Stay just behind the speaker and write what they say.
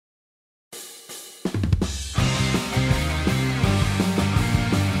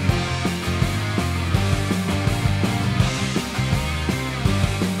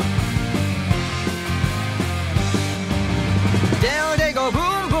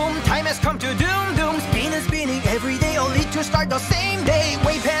start the same day.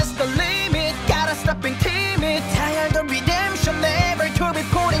 Way past the limit, gotta stop being timid. Tired of redemption, never to be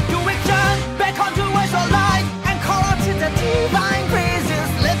put into action. Back onto what's alive and call up to the divine praises.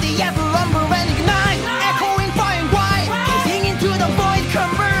 Let the apple umber and ignite, echoing far and wide, gazing into the void,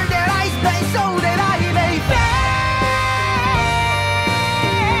 convert their eyes blind so that I may fade.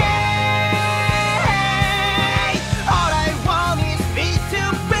 All I want is me to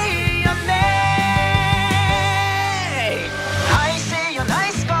be your name. I see your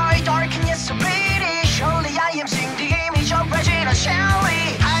night sky, dark and yet so pretty. Surely I am seeing the image of Regina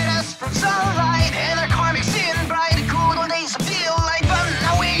Shelley. Hide us from sunlight and our karmic sin bright. The good old days of daylight, but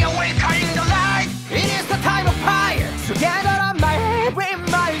now we awaken in the light. It is the time of fire, so gather up my every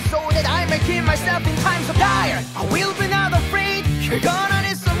mind so that I may keep myself in times of dire. I will be not afraid, you're gonna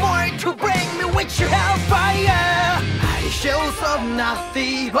need some more to bring me with your hellfire. I shall stop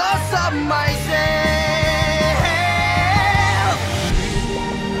nothing but stop myself.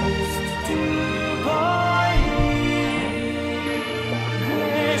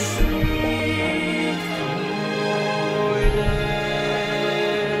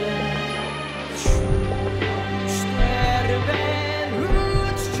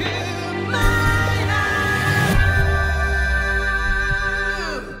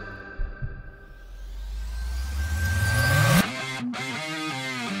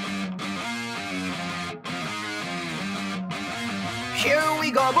 Here we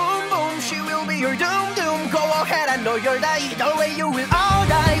go, boom boom, she will be your doom doom. Go ahead, I know you'll die, the way you will all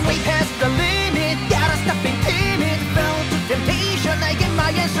die. Way past the limit, gotta stop being timid. Fell to temptation, I get my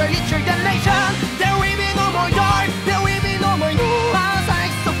answer, it's your damnation. There will be no more dark, there will be no more new.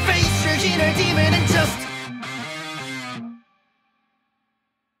 Eyes so face your inner demon and just